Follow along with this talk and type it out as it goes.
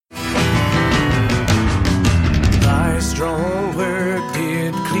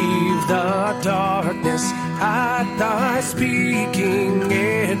speaking,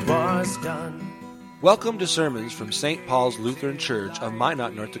 it was done. Welcome to sermons from St. Paul's Lutheran Church of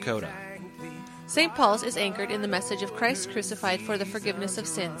Minot, North Dakota. St. Paul's is anchored in the message of Christ crucified for the forgiveness of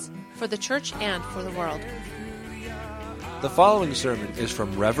sins, for the church and for the world. The following sermon is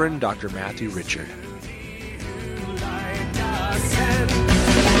from Reverend Dr. Matthew Richard.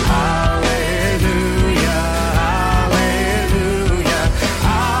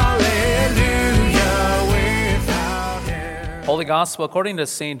 Holy Gospel according to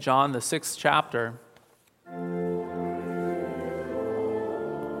St. John, the 6th chapter.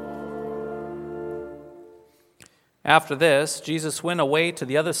 After this, Jesus went away to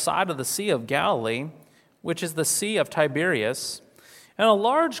the other side of the Sea of Galilee, which is the Sea of Tiberias, and a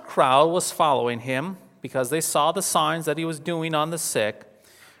large crowd was following him, because they saw the signs that he was doing on the sick.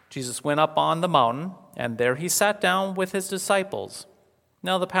 Jesus went up on the mountain, and there he sat down with his disciples.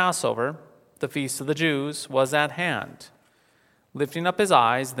 Now the Passover, the feast of the Jews, was at hand. Lifting up his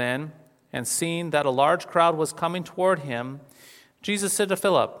eyes then, and seeing that a large crowd was coming toward him, Jesus said to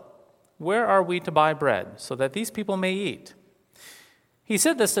Philip, "Where are we to buy bread, so that these people may eat?" He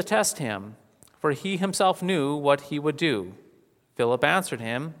said this to test him, for he himself knew what he would do. Philip answered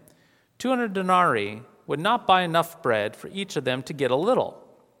him, 200 denarii would not buy enough bread for each of them to get a little.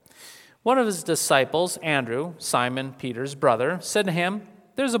 One of his disciples, Andrew, Simon Peter's brother, said to him,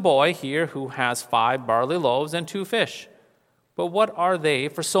 "There's a boy here who has 5 barley loaves and 2 fish. But what are they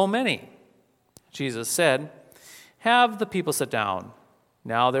for so many?" Jesus said, "Have the people sit down."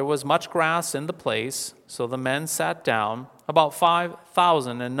 Now there was much grass in the place, so the men sat down, about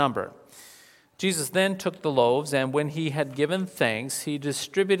 5,000 in number. Jesus then took the loaves, and when he had given thanks, he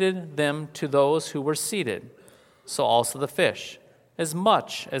distributed them to those who were seated. So also the fish, as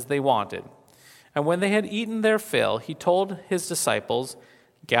much as they wanted. And when they had eaten their fill, he told his disciples,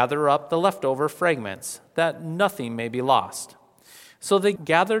 "Gather up the leftover fragments, that nothing may be lost." So they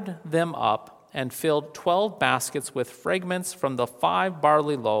gathered them up and filled 12 baskets with fragments from the 5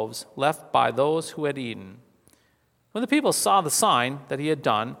 barley loaves left by those who had eaten. When the people saw the sign that he had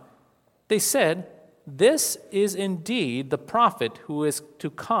done, they said, "This is indeed the prophet who is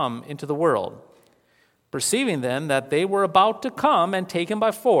to come into the world." Perceiving then that they were about to come and take him by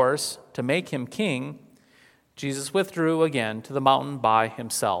force to make him king, Jesus withdrew again to the mountain by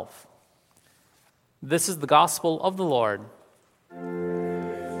himself. This is the gospel of the Lord.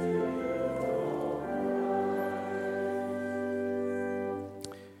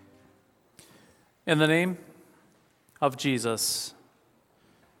 In the name of Jesus,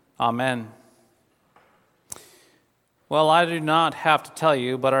 Amen. Well, I do not have to tell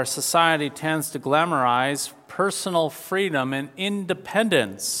you, but our society tends to glamorize personal freedom and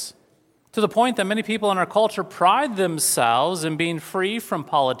independence to the point that many people in our culture pride themselves in being free from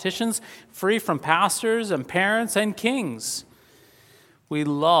politicians, free from pastors and parents and kings. We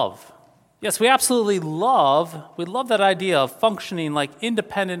absolutely love that idea of functioning like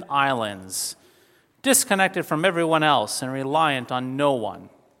independent islands, disconnected from everyone else and reliant on no one.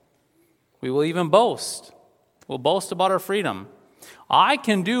 We will even boast. We'll boast about our freedom. I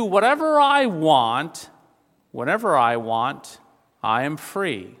can do whatever I want, whenever I want. I am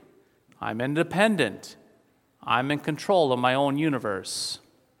free. I'm independent. I'm in control of my own universe.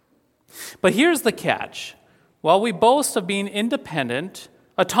 But here's the catch. While we boast of being independent,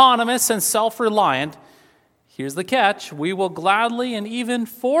 autonomous, and self-reliant, here's the catch. We will gladly and even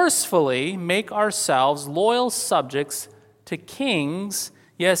forcefully make ourselves loyal subjects to kings,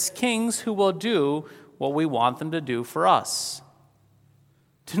 yes, kings who will do what we want them to do for us.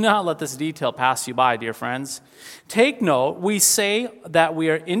 Do not let this detail pass you by, dear friends. Take note, we say that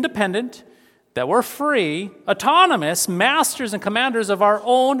we are independent, that we're free, autonomous, masters and commanders of our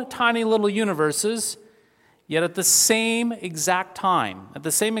own tiny little universes, yet at the same exact time,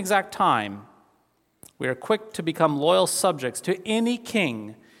 we are quick to become loyal subjects to any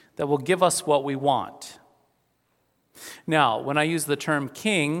king that will give us what we want. Now, when I use the term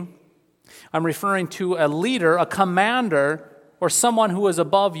king, I'm referring to a leader, a commander, or someone who is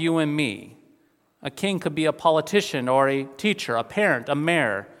above you and me. A king could be a politician or a teacher, a parent, a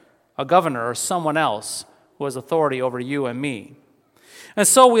mayor, a governor, or someone else who has authority over you and me. And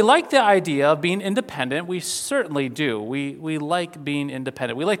so we like the idea of being independent. We certainly do. We like being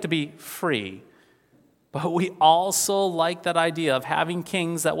independent. We like to be free. But we also like that idea of having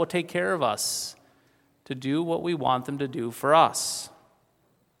kings that will take care of us, to do what we want them to do for us.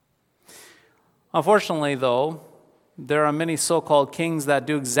 Unfortunately, though, there are many so-called kings that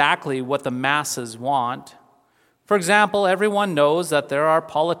do exactly what the masses want. For example, everyone knows that there are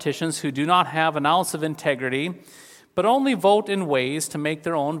politicians who do not have an ounce of integrity, but only vote in ways to make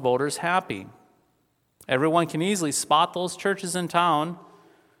their own voters happy. Everyone can easily spot those churches in town.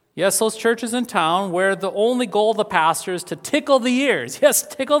 Yes, those churches in town where the only goal of the pastor is to tickle the ears. Yes,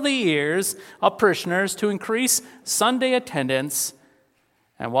 tickle the ears of parishioners to increase Sunday attendance.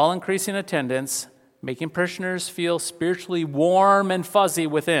 And while increasing attendance, making parishioners feel spiritually warm and fuzzy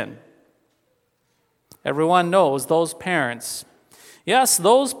within. Everyone knows those parents. Yes,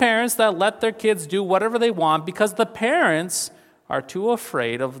 those parents that let their kids do whatever they want because the parents are too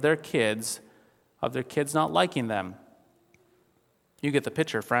afraid of their kids not liking them. You get the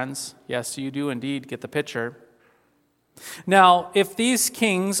picture, friends. Yes, you do indeed get the picture. Now, if these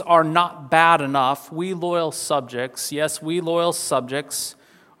kings are not bad enough, we loyal subjects, yes, we loyal subjects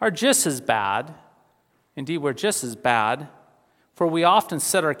are just as bad. Indeed, we're just as bad, for we often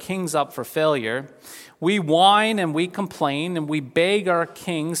set our kings up for failure. We whine and we complain and we beg our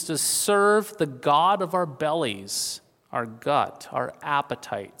kings to serve the God of our bellies, our gut, our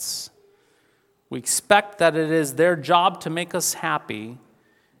appetites. We expect that it is their job to make us happy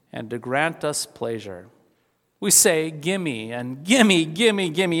and to grant us pleasure. We say, gimme, and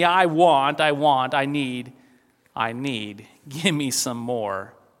gimme, I want, I need, gimme some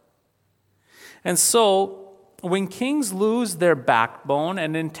more. And so, when kings lose their backbone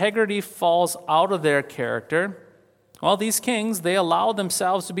and integrity falls out of their character, well, these kings, they allow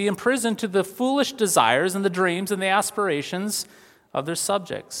themselves to be imprisoned to the foolish desires and the dreams and the aspirations of their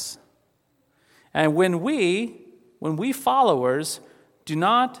subjects. And when we followers do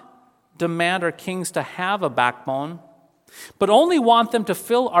not demand our kings to have a backbone, but only want them to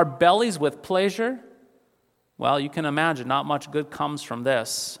fill our bellies with pleasure, well, you can imagine not much good comes from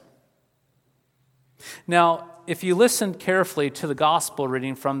this. Now, if you listened carefully to the gospel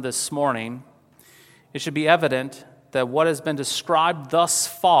reading from this morning, it should be evident that what has been described thus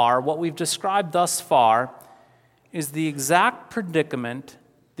far, what we've described thus far, is the exact predicament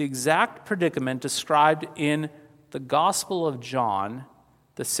described in the Gospel of John,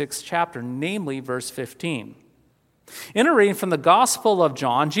 the 6th chapter, namely verse 15. In a reading from the Gospel of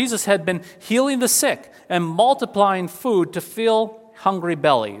John, Jesus had been healing the sick and multiplying food to fill hungry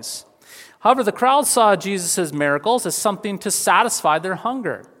bellies. However, the crowd saw Jesus' miracles as something to satisfy their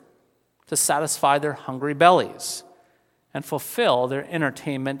hunger, to satisfy their hungry bellies, and fulfill their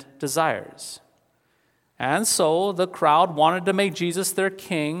entertainment desires. And so the crowd wanted to make Jesus their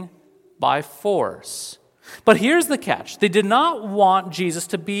king by force. But here's the catch. They did not want Jesus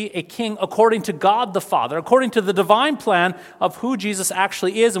to be a king according to God the Father, according to the divine plan of who Jesus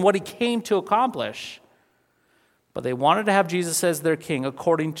actually is and what he came to accomplish. But they wanted to have Jesus as their king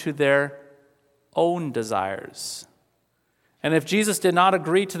according to their own desires. And if Jesus did not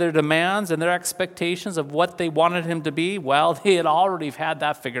agree to their demands and their expectations of what they wanted him to be, well, they had already had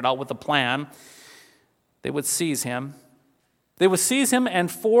that figured out with a plan. They would seize him. They would seize him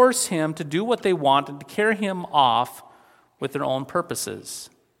and force him to do what they wanted, to carry him off with their own purposes.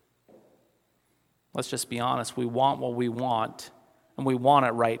 Let's just be honest. We want what we want, and we want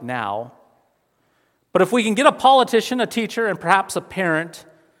it right now. But if we can get a politician, a teacher, and perhaps a parent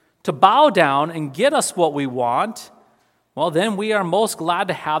to bow down and get us what we want, well, then we are most glad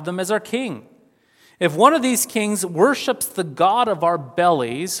to have them as our king. If one of these kings worships the God of our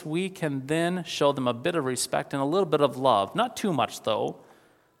bellies, we can then show them a bit of respect and a little bit of love. Not too much, though,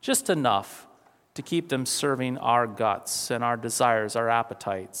 just enough to keep them serving our guts and our desires, our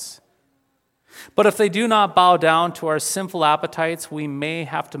appetites. But if they do not bow down to our sinful appetites, we may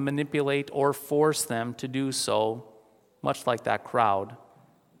have to manipulate or force them to do so, much like that crowd.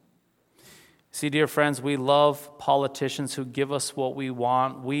 See, dear friends, we love politicians who give us what we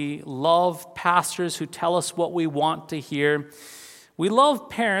want. We love pastors who tell us what we want to hear. We love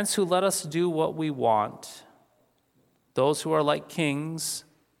parents who let us do what we want. Those who are like kings,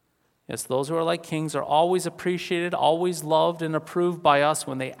 yes, those who are like kings are always appreciated, always loved and approved by us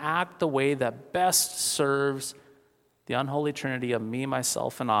when they act the way that best serves the unholy trinity of me,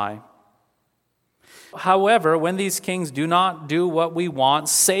 myself, and I. However, when these kings do not do what we want,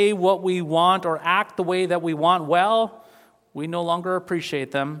 say what we want, or act the way that we want, well, we no longer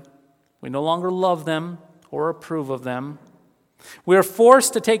appreciate them. We no longer love them or approve of them. We are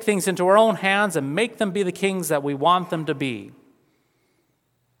forced to take things into our own hands and make them be the kings that we want them to be.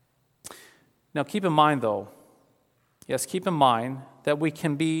 Now, keep in mind, though, yes, keep in mind that we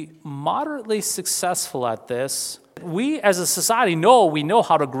can be moderately successful at this. We as a society we know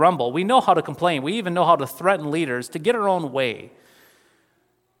how to grumble. We know how to complain. We even know how to threaten leaders to get our own way.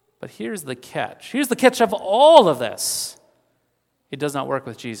 But here's the catch. Here's the catch of all of this. It does not work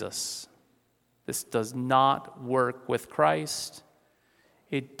with Jesus. This does not work with Christ.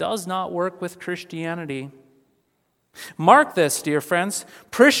 It does not work with Christianity. Mark this, dear friends.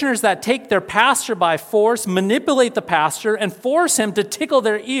 Parishioners that take their pastor by force, manipulate the pastor, and force him to tickle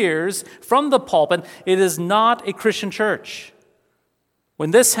their ears from the pulpit, it is not a Christian church.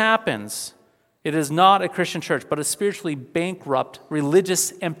 When this happens, it is not a Christian church, but a spiritually bankrupt,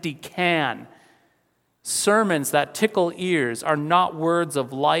 religious empty can. Sermons that tickle ears are not words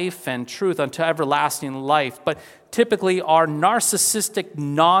of life and truth unto everlasting life, but typically are narcissistic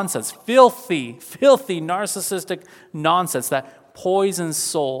nonsense, filthy narcissistic nonsense that poisons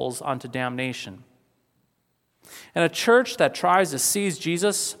souls unto damnation. And a church that tries to seize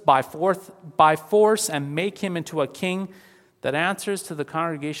Jesus by force and make him into a king that answers to the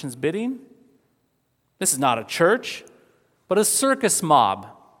congregation's bidding, this is not a church, but a circus mob.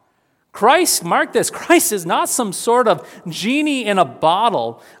 Christ, mark this, Christ is not some sort of genie in a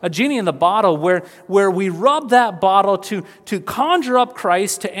bottle where we rub that bottle to conjure up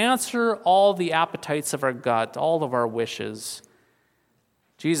Christ to answer all the appetites of our gut, all of our wishes.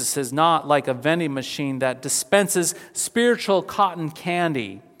 Jesus is not like a vending machine that dispenses spiritual cotton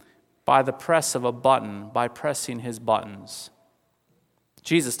candy by the press of a button, by pressing his buttons.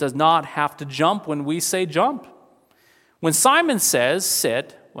 Jesus does not have to jump when we say jump. When Simon says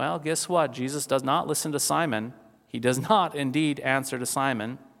sit, well, guess what? Jesus does not listen to Simon. He does not indeed answer to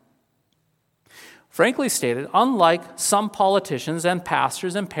Simon. Frankly stated, unlike some politicians and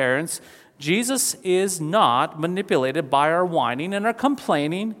pastors and parents, Jesus is not manipulated by our whining and our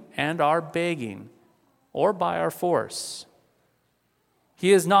complaining and our begging, or by our force.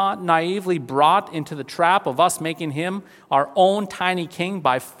 He is not naively brought into the trap of us making him our own tiny king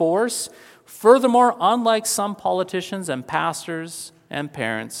by force. Furthermore, unlike some politicians and pastors and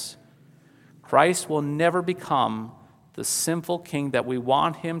parents, Christ will never become the sinful king that we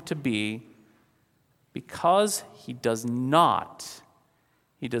want him to be, because he does not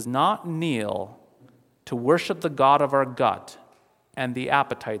kneel to worship the God of our gut and the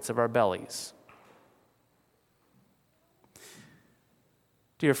appetites of our bellies.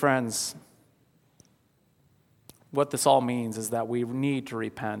 Dear friends, what this all means is that we need to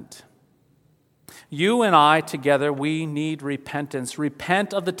repent. You and I together, we need repentance.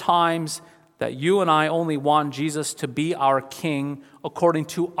 Repent of the times that you and I only want Jesus to be our king according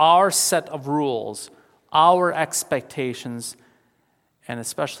to our set of rules, our expectations, and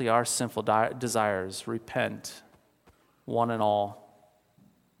especially our sinful desires. Repent, one and all.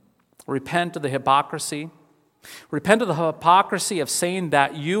 Repent of the hypocrisy. Repent of the hypocrisy of saying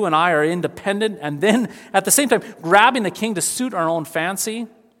that you and I are independent and then at the same time grabbing the king to suit our own fancy.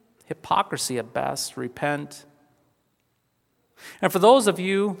 Hypocrisy at best. Repent. And for those of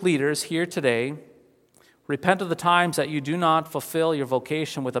you leaders here today, repent of the times that you do not fulfill your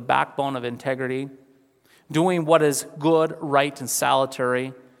vocation with a backbone of integrity, doing what is good, right, and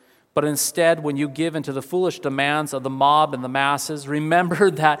salutary, but instead, when you give into the foolish demands of the mob and the masses, remember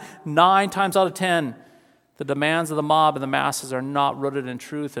that 9 times out of 10, the demands of the mob and the masses are not rooted in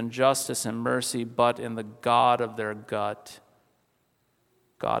truth and justice and mercy, but in the God of their gut.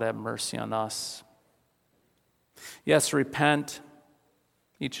 God, have mercy on us. Yes, repent,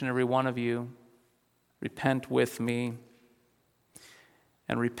 each and every one of you. Repent with me.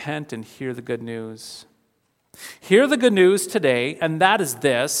 And repent and hear the good news. Hear the good news today, and that is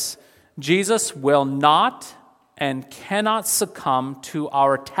this: Jesus will not and cannot succumb to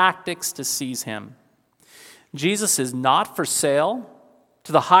our tactics to seize him. Jesus is not for sale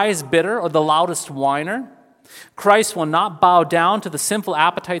to the highest bidder or the loudest whiner. Christ will not bow down to the sinful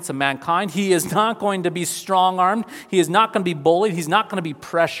appetites of mankind. He is not going to be strong-armed. He is not going to be bullied. He's not going to be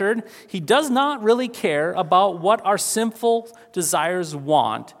pressured. He does not really care about what our sinful desires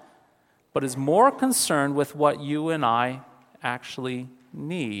want, but is more concerned with what you and I actually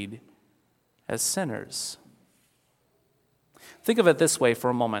need as sinners. Think of it this way for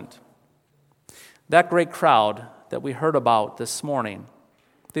a moment. That great crowd that we heard about this morning,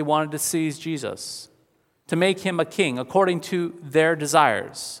 they wanted to seize Jesus, to make him a king according to their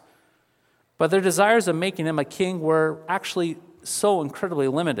desires. But their desires of making him a king were actually so incredibly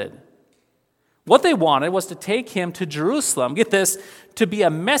limited. What they wanted was to take him to Jerusalem, get this, to be a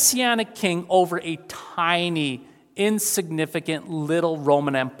messianic king over a tiny, insignificant little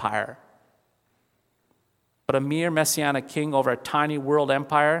Roman Empire. But a mere messianic king over a tiny world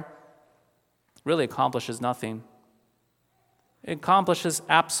empire really accomplishes nothing. It accomplishes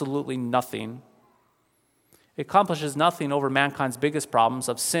absolutely nothing. It accomplishes nothing over mankind's biggest problems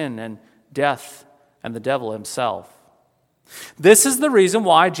of sin and death and the devil himself. This is the reason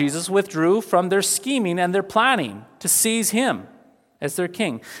why Jesus withdrew from their scheming and their planning to seize him as their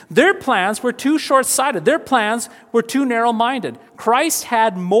king. Their plans were too short-sighted. Their plans were too narrow-minded. Christ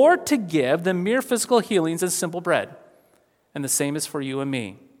had more to give than mere physical healings and simple bread. and the same is for you and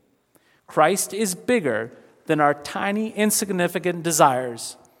me. Christ is bigger than our tiny, insignificant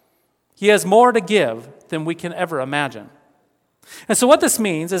desires. He has more to give than we can ever imagine. And so what this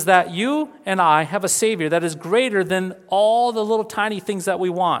means is that you and I have a Savior that is greater than all the little tiny things that we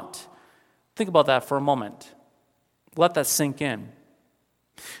want. Think about that for a moment. Let that sink in.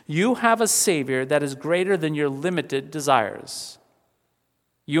 You have a Savior that is greater than your limited desires.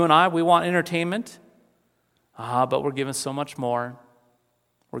 You and I, we want entertainment, but we're given so much more.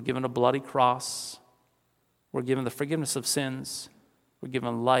 We're given a bloody cross. We're given the forgiveness of sins. We're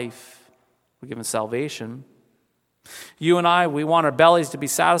given life. We're given salvation. You and I, we want our bellies to be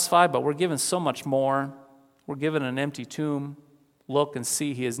satisfied, but we're given so much more. We're given an empty tomb. Look and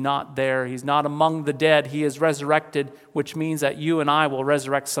see, he is not there. He's not among the dead. He is resurrected, which means that you and I will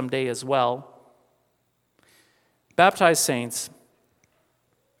resurrect someday as well. Baptized saints,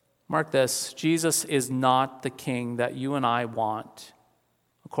 mark this, Jesus is not the king that you and I want,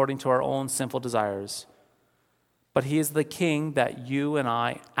 according to our own sinful desires, but he is the king that you and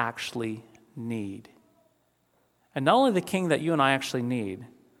I actually need. And not only the king that you and I actually need,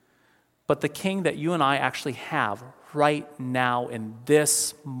 but the king that you and I actually have right now in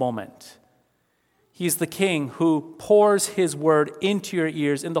this moment. He's the king who pours his word into your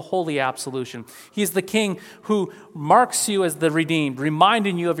ears in the holy absolution. He's the king who marks you as the redeemed,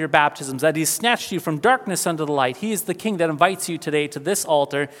 reminding you of your baptisms, that he's snatched you from darkness unto the light. He is the king that invites you today to this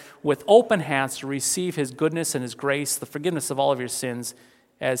altar with open hands to receive his goodness and his grace, the forgiveness of all of your sins,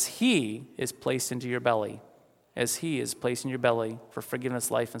 as he is placed into your belly, as he is placed in your belly for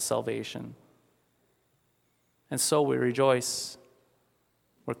forgiveness, life, and salvation. And so we rejoice.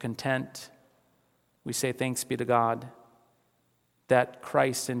 We're content. We say thanks be to God that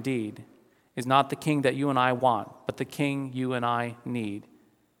Christ indeed is not the king that you and I want, but the king you and I need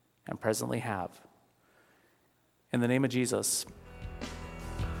and presently have. In the name of Jesus,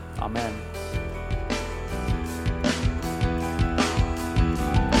 amen.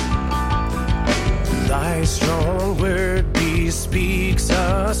 Thy strong word bespeaks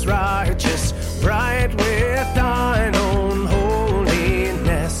us righteous, bright with